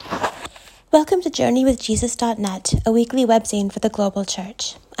Welcome to JourneyWithJesus.net, a weekly webzine for the global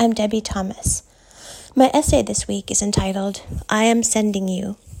church. I'm Debbie Thomas. My essay this week is entitled, I Am Sending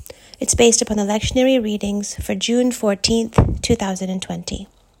You. It's based upon the lectionary readings for June 14th, 2020.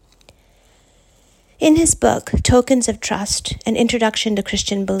 In his book, Tokens of Trust, An Introduction to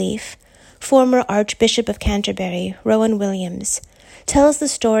Christian Belief, former Archbishop of Canterbury, Rowan Williams, tells the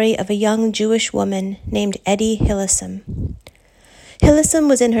story of a young Jewish woman named Etty Hillesum. Hillesum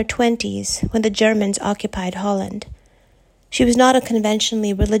was in her 20s when the Germans occupied Holland. She was not a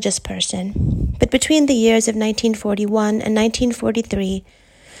conventionally religious person, but between the years of 1941 and 1943,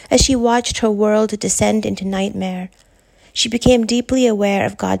 as she watched her world descend into nightmare, she became deeply aware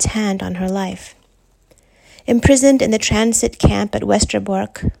of God's hand on her life. Imprisoned in the transit camp at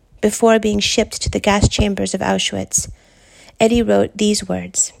Westerbork, before being shipped to the gas chambers of Auschwitz, Etty wrote these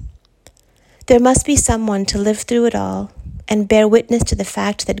words, "There must be someone to live through it all and bear witness to the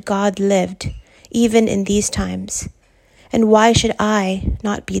fact that God lived, even in these times. And why should I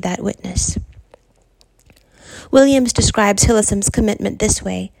not be that witness?" Williams describes Hillesum's commitment this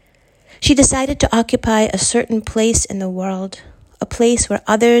way. She decided to occupy a certain place in the world, a place where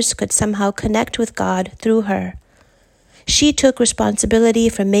others could somehow connect with God through her. She took responsibility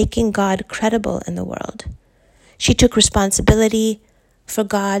for making God credible in the world. She took responsibility for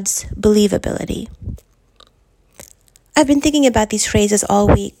God's believability. I've been thinking about these phrases all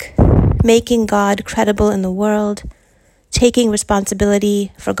week, making God credible in the world, taking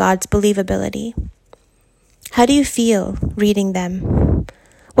responsibility for God's believability. How do you feel reading them?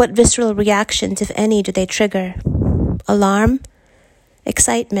 What visceral reactions, if any, do they trigger? Alarm?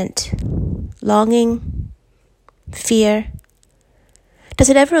 Excitement? Longing? Fear? Does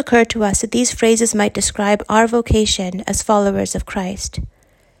it ever occur to us that these phrases might describe our vocation as followers of Christ?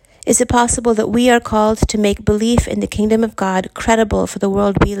 Is it possible that we are called to make belief in the kingdom of God credible for the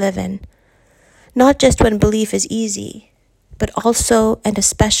world we live in? Not just when belief is easy, but also and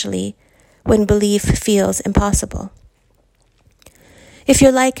especially when belief feels impossible. If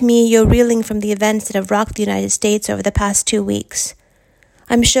you're like me, you're reeling from the events that have rocked the United States over the past 2 weeks.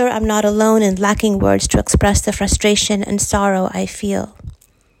 I'm sure I'm not alone in lacking words to express the frustration and sorrow I feel.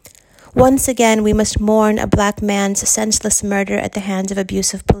 Once again, we must mourn a black man's senseless murder at the hands of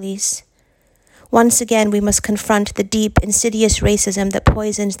abusive police. Once again, we must confront the deep, insidious racism that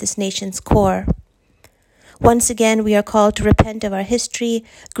poisons this nation's core. Once again, we are called to repent of our history,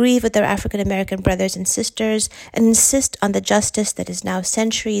 grieve with our African American brothers and sisters, and insist on the justice that is now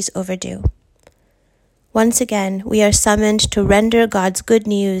centuries overdue. Once again, we are summoned to render God's good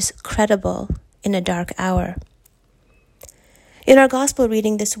news credible in a dark hour. In our gospel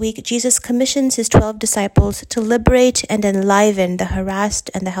reading this week, Jesus commissions his 12 disciples to liberate and enliven the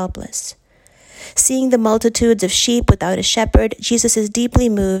harassed and the helpless. Seeing the multitudes of sheep without a shepherd, Jesus is deeply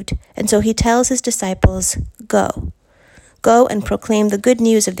moved, and so he tells his disciples, "Go. Go and proclaim the good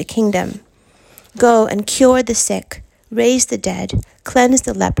news of the kingdom. Go and cure the sick, raise the dead, cleanse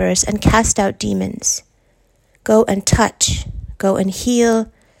the lepers, and cast out demons. Go and touch, go and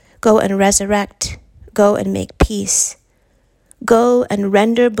heal, go and resurrect, go and make peace. Go and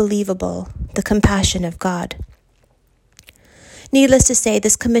render believable the compassion of God." Needless to say,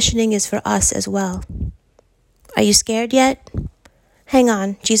 this commissioning is for us as well. Are you scared yet? Hang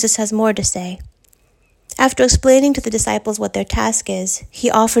on, Jesus has more to say. After explaining to the disciples what their task is,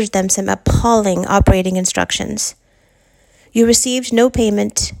 he offers them some appalling operating instructions. You received without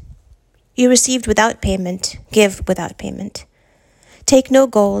payment, give without payment. Take no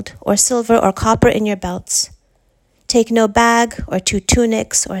gold or silver or copper in your belts. Take no bag or 2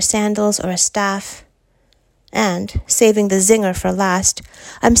 tunics or sandals or a staff. And, saving the zinger for last,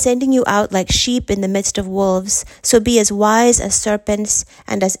 I'm sending you out like sheep in the midst of wolves, so be as wise as serpents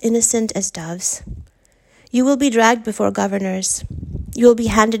and as innocent as doves. You will be dragged before governors. You will be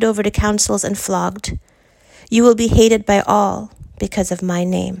handed over to councils and flogged. You will be hated by all because of my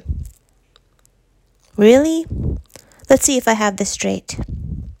name. Really? Let's see if I have this straight.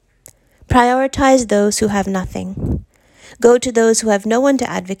 Prioritize those who have nothing. Go to those who have no one to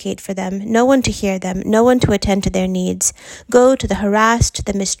advocate for them, no one to hear them, no one to attend to their needs. Go to the harassed,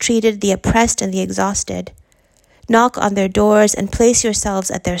 the mistreated, the oppressed, and the exhausted. Knock on their doors and place yourselves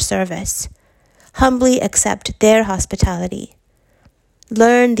at their service. Humbly accept their hospitality.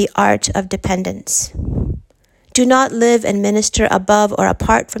 Learn the art of dependence. Do not live and minister above or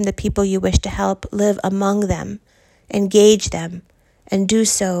apart from the people you wish to help. Live among them, engage them, and do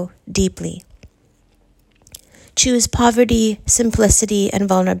so deeply. Choose poverty, simplicity, and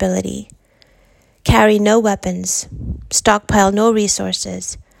vulnerability. Carry no weapons. Stockpile no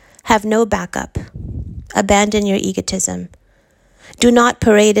resources. Have no backup. Abandon your egotism. Do not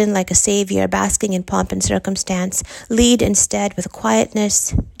parade in like a savior, basking in pomp and circumstance. Lead instead with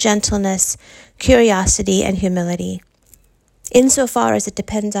quietness, gentleness, curiosity, and humility. Insofar as it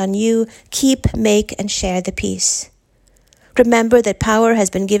depends on you, keep, make, and share the peace. Remember that power has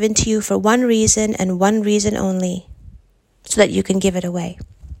been given to you for one reason and one reason only, so that you can give it away.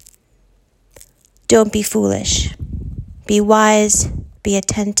 Don't be foolish. Be wise, be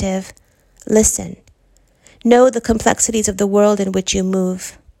attentive, listen. Know the complexities of the world in which you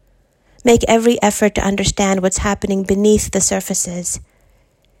move. Make every effort to understand what's happening beneath the surfaces.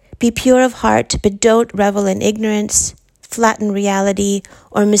 Be pure of heart, but don't revel in ignorance, flatten reality,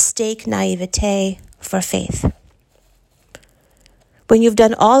 or mistake naivete for faith. When you've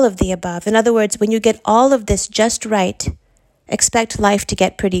done all of the above, in other words, when you get all of this just right, expect life to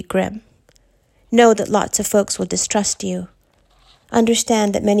get pretty grim. Know that lots of folks will distrust you.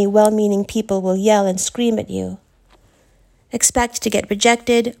 Understand that many well-meaning people will yell and scream at you. Expect to get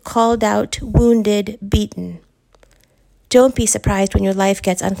rejected, called out, wounded, beaten. Don't be surprised when your life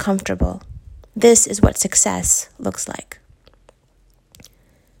gets uncomfortable. This is what success looks like.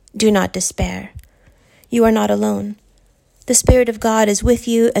 Do not despair. You are not alone. The Spirit of God is with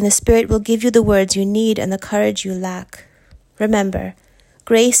you, and the Spirit will give you the words you need and the courage you lack. Remember,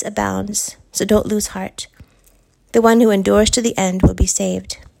 grace abounds, so don't lose heart. The one who endures to the end will be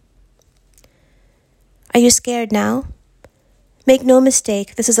saved. Are you scared now? Make no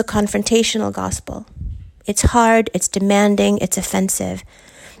mistake, this is a confrontational gospel. It's hard, it's demanding, it's offensive.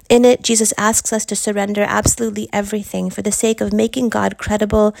 In it, Jesus asks us to surrender absolutely everything for the sake of making God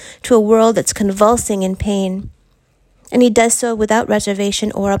credible to a world that's convulsing in pain. And he does so without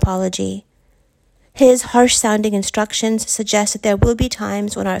reservation or apology. His harsh-sounding instructions suggest that there will be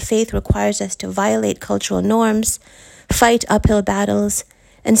times when our faith requires us to violate cultural norms, fight uphill battles,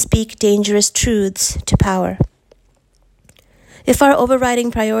 and speak dangerous truths to power. If our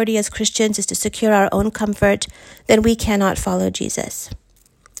overriding priority as Christians is to secure our own comfort, then we cannot follow Jesus.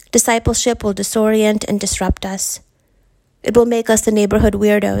 Discipleship will disorient and disrupt us. It will make us the neighborhood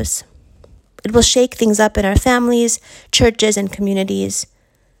weirdos. It will shake things up in our families, churches, and communities.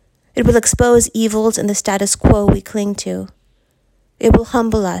 It will expose evils in the status quo we cling to. It will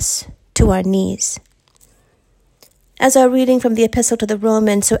humble us to our knees. As our reading from the Epistle to the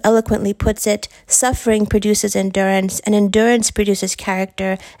Romans so eloquently puts it, suffering produces endurance, and endurance produces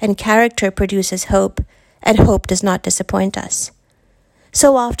character, and character produces hope, and hope does not disappoint us.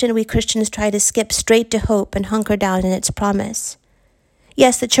 So often we Christians try to skip straight to hope and hunker down in its promise.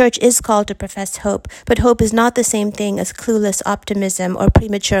 Yes, the church is called to profess hope, but hope is not the same thing as clueless optimism or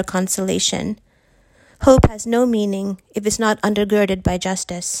premature consolation. Hope has no meaning if it's not undergirded by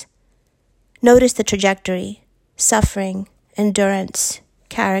justice. Notice the trajectory: suffering, endurance,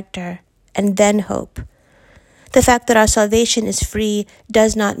 character, and then hope. The fact that our salvation is free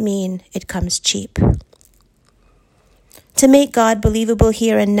does not mean it comes cheap. To make God believable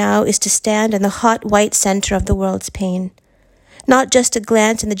here and now is to stand in the hot white center of the world's pain. Not just to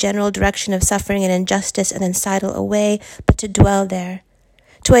glance in the general direction of suffering and injustice and then sidle away, but to dwell there.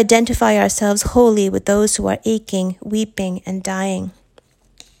 To identify ourselves wholly with those who are aching, weeping, and dying.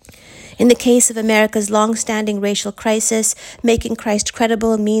 In the case of America's long-standing racial crisis, making Christ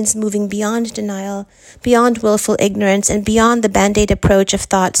credible means moving beyond denial, beyond willful ignorance, and beyond the band-aid approach of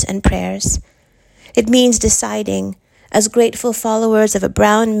thoughts and prayers. It means deciding, as grateful followers of a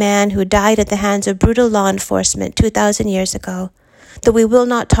brown man who died at the hands of brutal law enforcement 2,000 years ago, that we will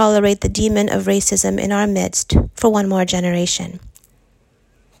not tolerate the demon of racism in our midst for one more generation.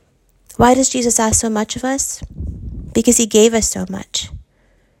 Why does Jesus ask so much of us? Because he gave us so much.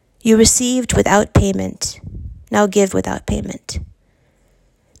 You received without payment. Now give without payment.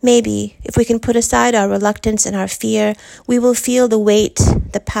 Maybe, if we can put aside our reluctance and our fear, we will feel the weight,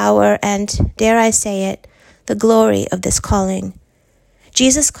 the power, and, dare I say it, the glory of this calling.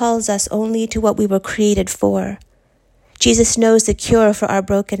 Jesus calls us only to what we were created for. Jesus knows the cure for our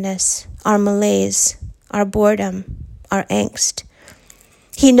brokenness, our malaise, our boredom, our angst.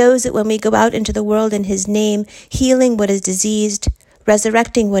 He knows that when we go out into the world in his name, healing what is diseased,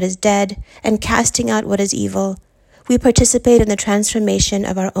 resurrecting what is dead, and casting out what is evil, we participate in the transformation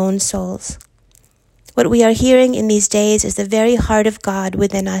of our own souls. What we are hearing in these days is the very heart of God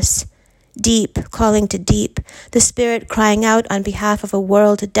within us, deep calling to deep, the Spirit crying out on behalf of a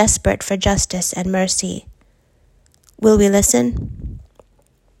world desperate for justice and mercy. Will we listen?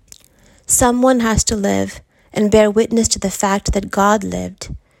 Someone has to live and bear witness to the fact that God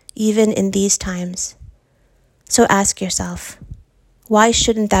lived, even in these times. So ask yourself, why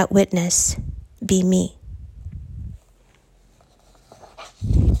shouldn't that witness be me?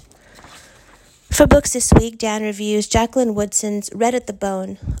 For books this week, Dan reviews Jacqueline Woodson's Red at the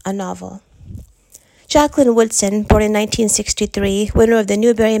Bone, a novel. Jacqueline Woodson, born in 1963, winner of the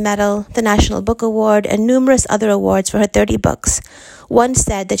Newbery Medal, the National Book Award, and numerous other awards for her 30 books, once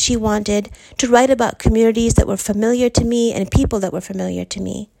said that she wanted to write about communities that were familiar to me and people that were familiar to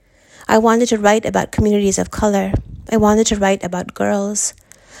me. I wanted to write about communities of color. I wanted to write about girls.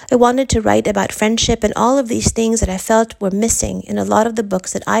 I wanted to write about friendship and all of these things that I felt were missing in a lot of the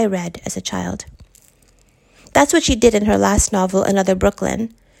books that I read as a child. That's what she did in her last novel, Another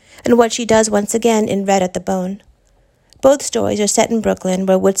Brooklyn, and what she does once again in Red at the Bone. Both stories are set in Brooklyn,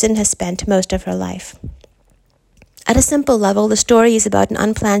 where Woodson has spent most of her life. At a simple level, the story is about an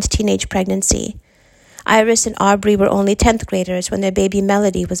unplanned teenage pregnancy. Iris and Aubrey were only 10th graders when their baby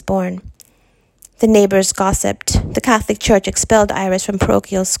Melody was born. The neighbors gossiped. The Catholic Church expelled Iris from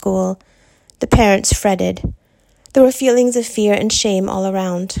parochial school. The parents fretted. There were feelings of fear and shame all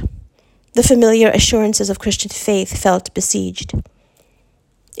around. The familiar assurances of Christian faith felt besieged.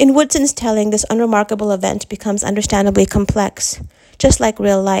 In Woodson's telling, this unremarkable event becomes understandably complex, just like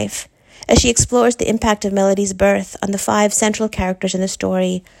real life, as she explores the impact of Melody's birth on the 5 central characters in the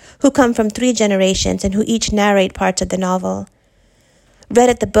story, who come from 3 generations and who each narrate parts of the novel. Red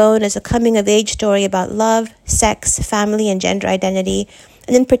at the Bone is a coming-of-age story about love, sex, family, and gender identity,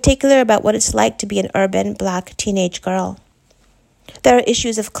 and in particular about what it's like to be an urban, black teenage girl. There are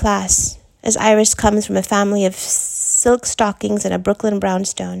issues of class, as Iris comes from a family of silk stockings and a Brooklyn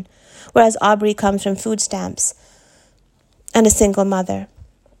brownstone, whereas Aubrey comes from food stamps and a single mother.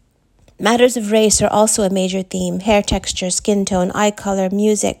 Matters of race are also a major theme: hair texture, skin tone, eye color,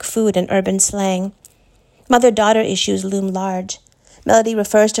 music, food, and urban slang. Mother-daughter issues loom large. Melody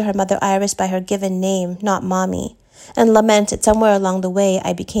refers to her mother Iris by her given name, not Mommy, and laments that somewhere along the way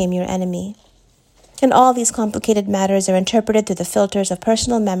I became your enemy. And all these complicated matters are interpreted through the filters of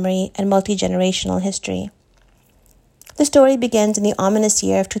personal memory and multi-generational history. The story begins in the ominous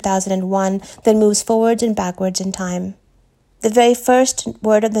year of 2001, then moves forwards and backwards in time. The very first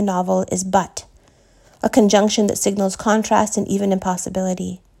word of the novel is but, a conjunction that signals contrast and even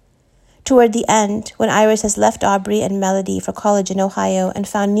impossibility. Toward the end, when Iris has left Aubrey and Melody for college in Ohio and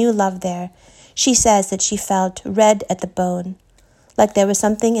found new love there, she says that she felt red at the bone, like there was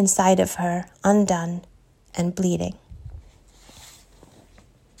something inside of her, undone and bleeding.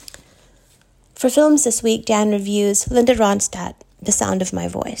 For films this week, Dan reviews Linda Ronstadt, The Sound of My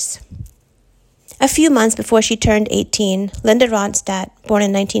Voice. A few months before she turned 18, Linda Ronstadt, born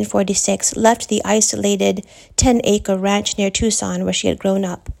in 1946, left the isolated 10-acre ranch near Tucson where she had grown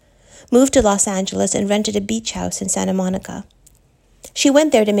up, moved to Los Angeles, and rented a beach house in Santa Monica. She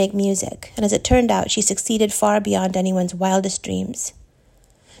went there to make music, and as it turned out, she succeeded far beyond anyone's wildest dreams.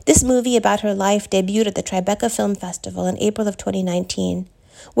 This movie about her life debuted at the Tribeca Film Festival in April of 2019,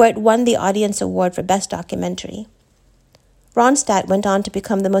 where it won the Audience Award for Best Documentary. Ronstadt went on to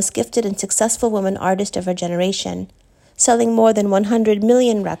become the most gifted and successful woman artist of her generation, selling more than 100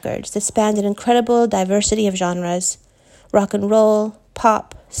 million records that spanned an incredible diversity of genres: rock and roll,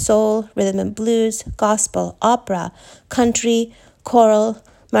 pop, soul, rhythm and blues, gospel, opera, country, choral,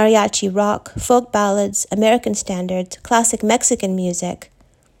 mariachi rock, folk ballads, American standards, classic Mexican music.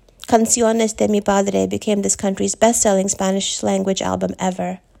 Canciones de Mi Padre became this country's best-selling Spanish-language album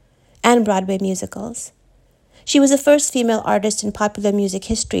ever, and Broadway musicals. She was the first female artist in popular music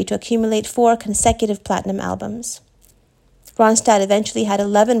history to accumulate 4 consecutive platinum albums. Ronstadt eventually had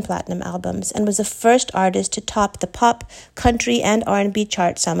 11 platinum albums and was the first artist to top the pop, country, and R&B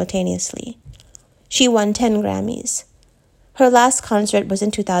charts simultaneously. She won 10 Grammys. Her last concert was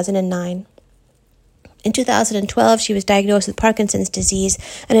in 2009. In 2012, she was diagnosed with Parkinson's disease,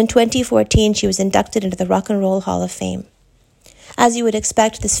 and in 2014, she was inducted into the Rock and Roll Hall of Fame. As you would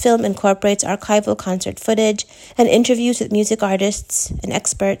expect, this film incorporates archival concert footage and interviews with music artists and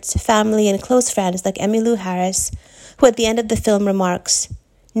experts, family, and close friends like Emmylou Harris, who at the end of the film remarks,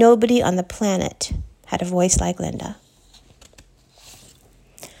 "Nobody on the planet had a voice like Linda."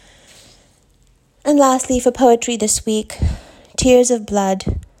 And lastly, for poetry this week, Tears of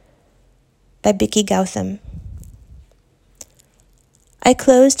Blood by Bikki Gautam. I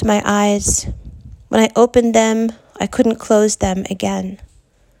closed my eyes. When I opened them, I couldn't close them again.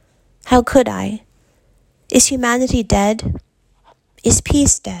 How could I? Is humanity dead? Is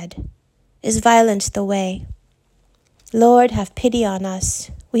peace dead? Is violence the way? Lord, have pity on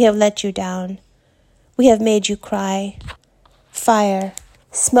us. We have let you down. We have made you cry. Fire,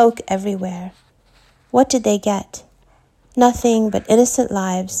 smoke everywhere. What did they get? Nothing but innocent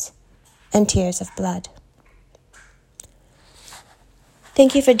lives and tears of blood.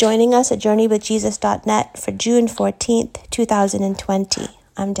 Thank you for joining us at JourneyWithJesus.net for June 14th, 2020.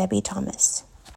 I'm Debbie Thomas.